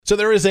So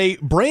there is a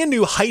brand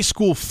new high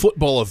school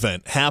football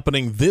event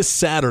happening this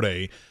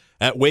Saturday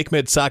at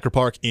WakeMed Soccer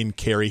Park in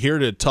Cary. Here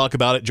to talk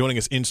about it, joining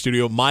us in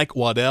studio, Mike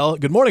Waddell.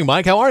 Good morning,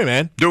 Mike. How are you,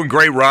 man? Doing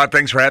great, Rod.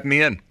 Thanks for having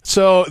me in.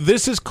 So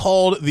this is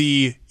called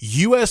the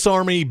U.S.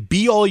 Army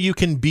Be All You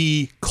Can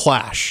Be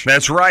Clash.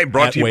 That's right.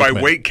 Brought to you by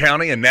WakeMed. Wake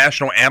County and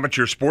National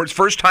Amateur Sports.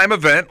 First-time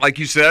event, like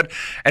you said,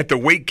 at the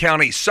Wake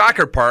County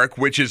Soccer Park,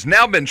 which has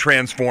now been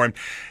transformed.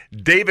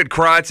 David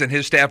Krotz and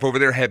his staff over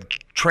there have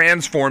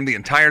transformed the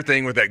entire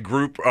thing with that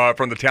group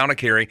from the town of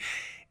Cary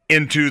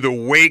into the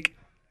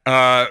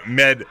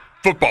WakeMed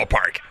Football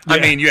Park. Yeah. I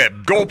mean, you have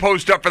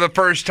goalposts up for the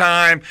first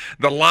time.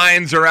 The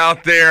lines are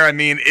out there. I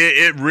mean,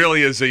 it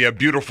really is a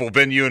beautiful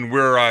venue, and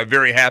we're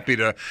very happy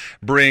to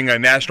bring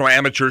National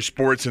Amateur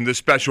Sports in this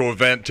special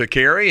event to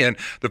Cary, and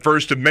the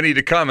first of many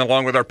to come,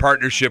 along with our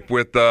partnership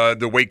with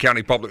the Wake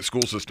County Public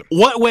School System.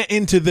 What went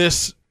into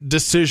this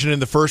decision in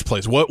the first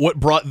place? What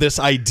brought this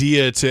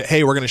idea to,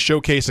 hey, we're going to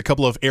showcase a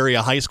couple of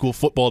area high school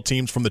football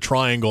teams from the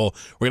Triangle.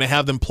 We're going to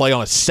have them play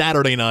on a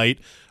Saturday night.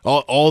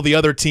 All the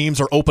other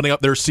teams are opening up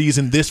their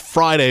season this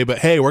Friday, but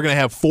hey, we're going to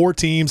have 4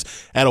 teams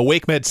at a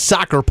WakeMed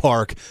Soccer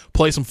Park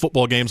play some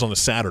football games on a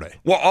Saturday.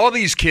 Well, all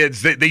these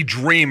kids, they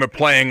dream of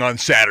playing on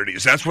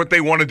Saturdays. That's what they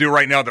want to do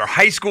right now. They're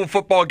high school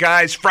football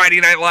guys, Friday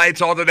night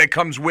lights, all that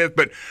comes with.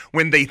 But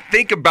when they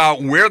think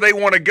about where they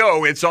want to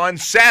go, it's on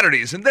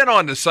Saturdays and then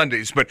on to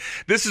Sundays. But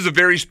this is a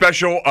very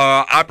special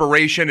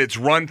operation. It's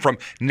run from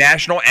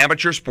National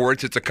Amateur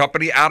Sports. It's a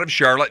company out of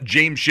Charlotte.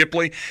 James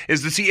Shipley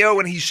is the CEO,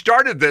 and he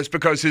started this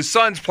because his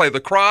sons play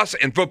lacrosse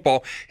and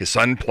football. His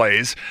son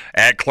plays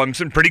at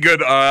Clemson. Pretty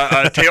good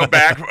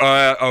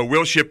tailback,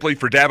 Will Shipley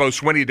for Dabo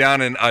Swinney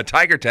down in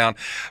Tigertown.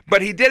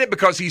 But he did it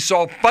because he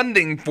saw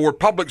funding for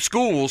public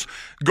schools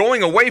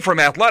going away from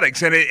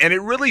athletics, and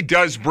it really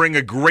does bring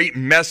a great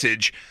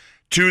message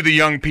to the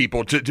young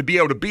people to be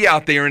able to be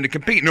out there and to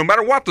compete, no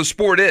matter what the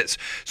sport is.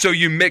 So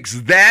you mix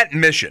that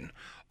mission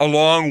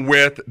along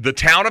with the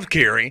town of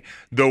Cary,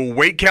 the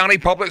Wake County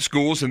Public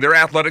Schools, and their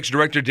athletics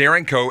director,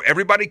 Darren Coe,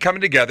 everybody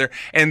coming together,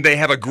 and they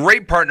have a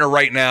great partner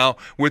right now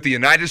with the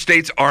United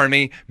States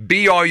Army,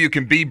 Be All You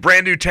Can Be,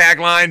 brand new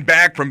tagline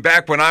back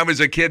when I was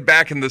a kid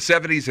back in the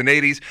 70s and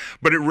 80s,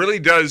 but it really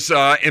does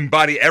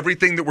embody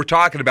everything that we're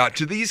talking about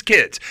to these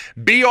kids.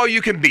 Be all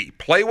you can be.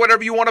 Play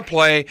whatever you want to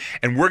play,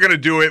 and we're going to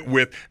do it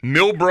with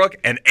Millbrook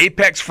and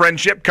Apex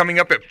Friendship coming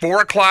up at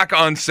 4 o'clock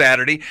on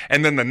Saturday,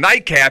 and then the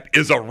nightcap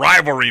is a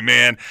rivalry,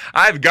 man.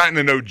 I've gotten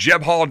to know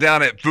Jeb Hall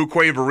down at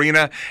Fuquay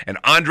Arena and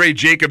Andre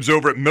Jacobs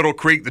over at Middle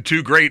Creek, the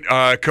 2 great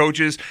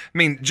coaches. I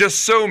mean,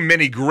 just so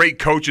many great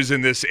coaches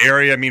in this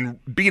area. I mean,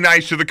 be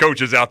nice to the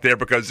coaches out there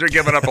because they're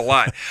giving up a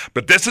lot.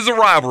 But this is a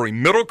rivalry.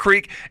 Middle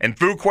Creek and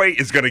Fuquay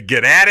is going to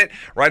get at it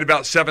right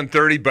about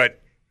 7:30. But,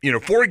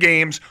 4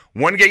 games,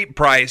 1 gate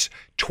price,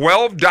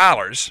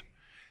 $12.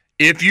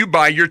 If you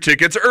buy your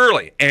tickets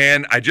early.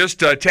 And I just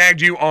tagged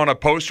you on a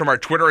post from our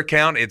Twitter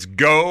account. It's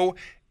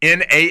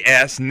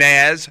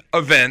NAS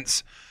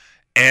events,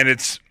 and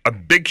it's a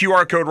big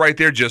QR code right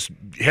there. Just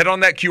hit on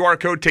that QR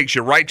code, takes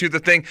you right to the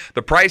thing.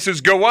 The prices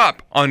go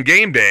up on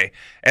game day.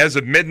 As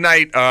of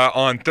midnight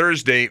on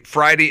Thursday,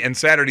 Friday, and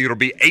Saturday, it'll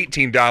be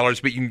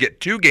 $18, but you can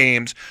get 2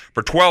 games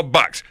for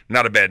 $12.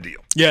 Not a bad deal.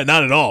 Yeah,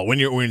 not at all. When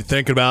you're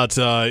thinking about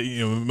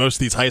most of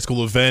these high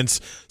school events,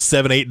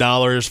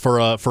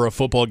 $7-8 for a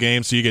football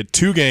game, so you get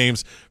 2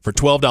 games for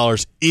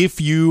 $12 if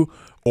you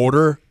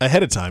order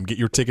ahead of time. Get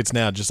your tickets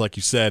now, just like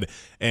you said.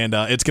 And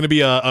it's going to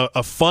be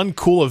a fun,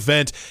 cool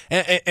event.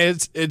 And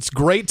it's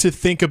great to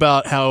think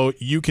about how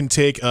you can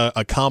take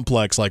a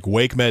complex like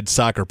WakeMed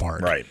Soccer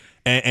Park. Right.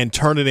 And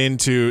turn it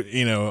into,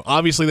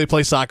 obviously they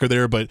play soccer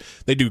there, but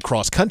they do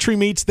cross-country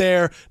meets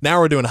there. Now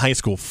we're doing high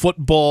school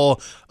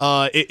football.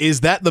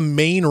 Is that the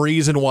main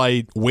reason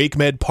why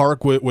WakeMed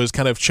Park was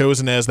kind of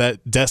chosen as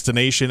that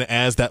destination,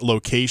 as that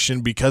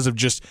location, because of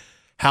just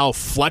how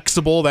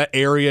flexible that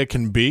area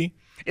can be?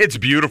 It's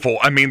beautiful.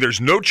 I mean, there's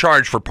no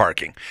charge for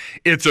parking.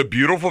 It's a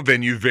beautiful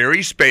venue,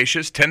 very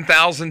spacious,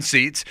 10,000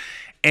 seats.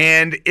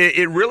 And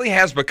it really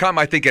has become,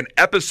 I think, an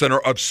epicenter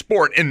of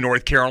sport in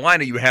North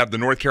Carolina. You have the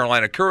North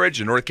Carolina Courage,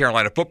 the North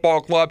Carolina Football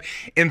Club,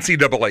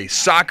 NCAA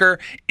soccer,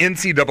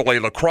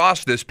 NCAA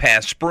lacrosse this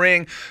past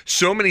spring.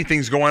 So many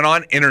things going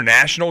on,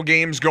 international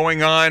games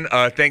going on,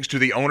 thanks to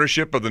the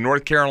ownership of the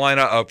North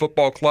Carolina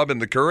Football Club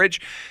and the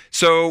Courage.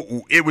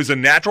 So it was a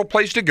natural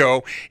place to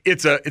go.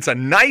 It's a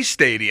nice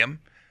stadium.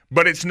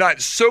 But it's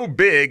not so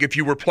big if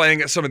you were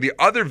playing at some of the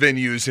other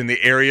venues in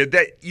the area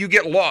that you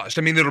get lost.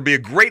 I mean, it'll be a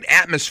great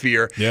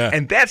atmosphere. Yeah.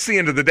 And that's the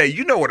end of the day.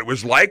 You know what it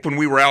was like when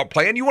we were out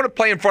playing. You want to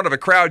play in front of a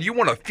crowd. You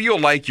want to feel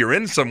like you're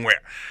in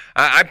somewhere.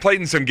 I played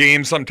in some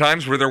games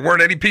sometimes where there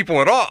weren't any people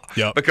at all.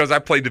 Yep. Because I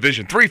played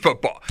Division III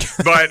football.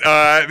 But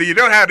you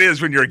know how it is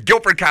when you're a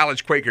Guilford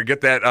College Quaker. Get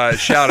that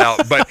shout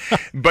out.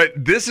 But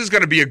this is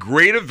going to be a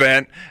great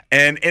event.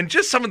 And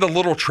just some of the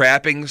little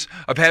trappings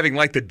of having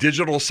like the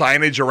digital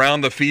signage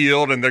around the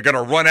field, and they're they're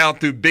going to run out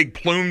through big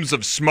plumes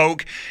of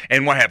smoke,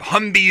 and we'll have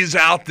Humvees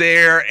out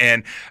there,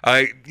 and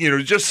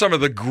just some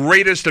of the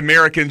greatest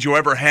Americans you'll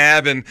ever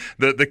have, and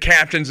the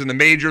captains and the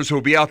majors who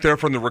will be out there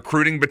from the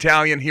recruiting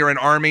battalion here in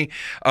Army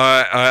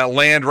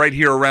land right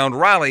here around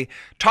Raleigh,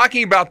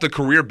 talking about the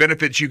career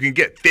benefits you can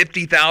get.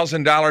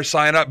 $50,000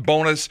 sign-up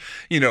bonus,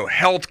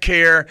 health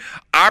care,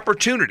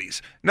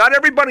 opportunities. Not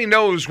everybody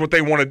knows what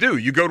they want to do.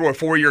 You go to a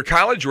 4-year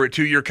college or a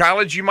 2-year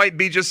college, you might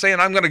be just saying,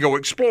 I'm going to go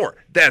explore.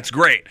 That's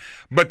great.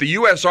 But the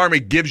U.S. Army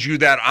gives you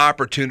that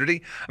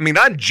opportunity. I mean,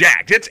 I'm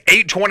jacked. It's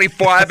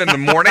 8:25 in the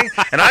morning,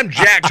 and I'm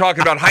jacked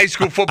talking about high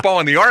school football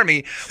in the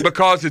Army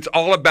because it's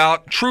all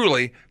about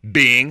truly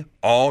being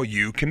all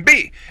you can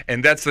be.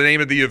 And that's the name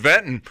of the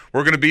event, and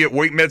we're going to be at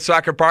WakeMed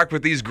Soccer Park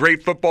with these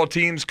great football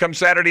teams come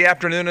Saturday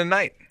afternoon and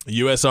night.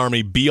 U.S.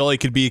 Army Be All You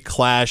Could Be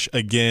clash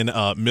again.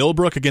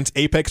 Millbrook against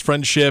Apex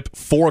Friendship,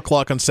 4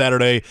 o'clock on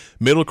Saturday.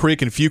 Middle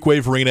Creek and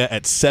Fuquay Arena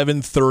at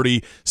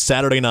 7:30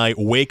 Saturday night.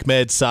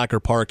 WakeMed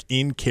Soccer Park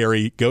in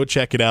Cary. Go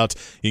check it out.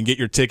 You can get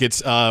your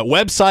tickets.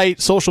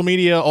 Website, social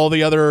media, all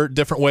the other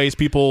different ways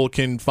people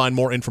can find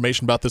more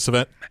information about this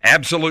event.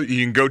 Absolutely.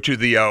 You can go to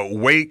the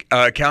Wake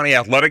County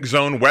Athletic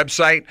Zone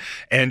website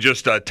and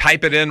just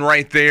type it in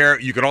right there.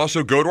 You can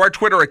also go to our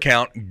Twitter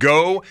account,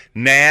 Go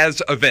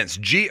Naz Events,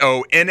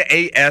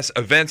 GONAS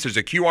Events. There's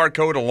a QR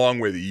code along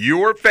with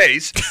your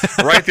face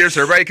right there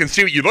so everybody can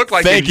see what you look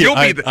like. Thank you.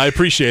 I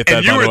appreciate that,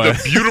 and you by are the way.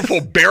 the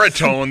beautiful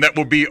baritone that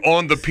will be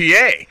on the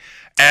PA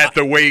at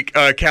the Wake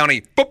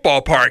County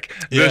Football Park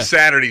this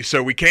Saturday.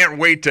 So we can't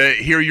wait to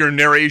hear your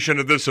narration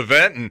of this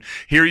event and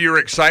hear your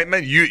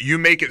excitement. You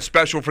make it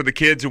special for the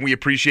kids, and we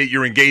appreciate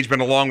your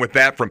engagement along with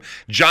that from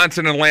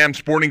Johnson & Lamb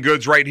Sporting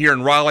Goods right here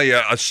in Raleigh,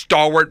 a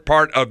stalwart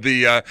part of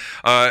the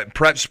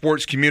prep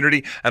sports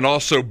community, and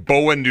also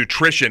Bowen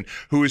Nutrition,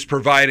 who is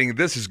providing,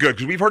 this is good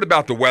because we've heard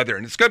about the weather,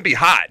 and it's going to be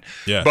hot.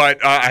 Yeah.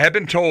 But I have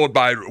been told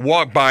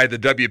walk by the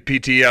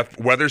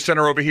WPTF Weather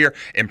Center over here,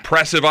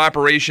 impressive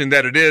operation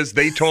that it is.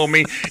 They told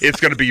me it's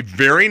going to be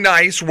very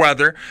nice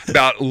weather,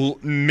 about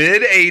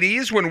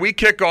mid-80s when we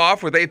kick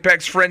off with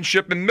Apex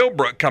Friendship and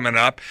Millbrook coming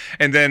up,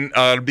 and then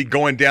it'll be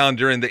going down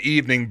during the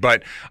evening.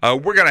 But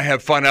we're going to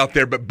have fun out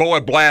there. But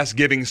Boa Blast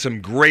giving some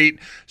great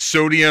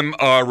sodium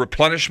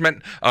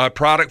replenishment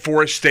product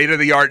for us,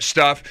 state-of-the-art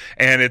stuff,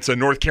 and it's a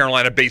North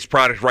Carolina-based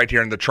product right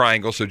here in the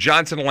Triangle. So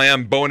Johnson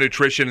Lamb, Boa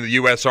Nutrition, and the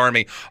U.S.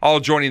 Army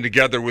all joining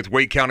together with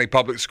Wake County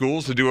Public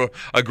Schools to do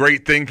a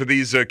great thing for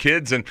these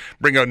kids and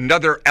bring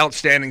another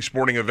outstanding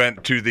sporting event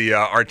to the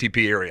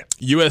RTP area.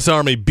 U.S.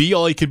 Army Be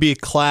All You Could Be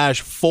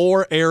clash.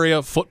 4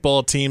 area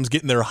football teams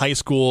getting their high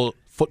school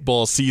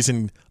football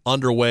season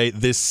underway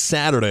this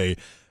Saturday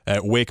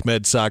at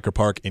WakeMed Soccer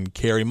Park in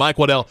Cary. Mike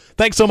Waddell,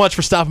 thanks so much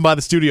for stopping by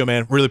the studio,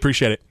 man. Really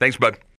appreciate it. Thanks, bud.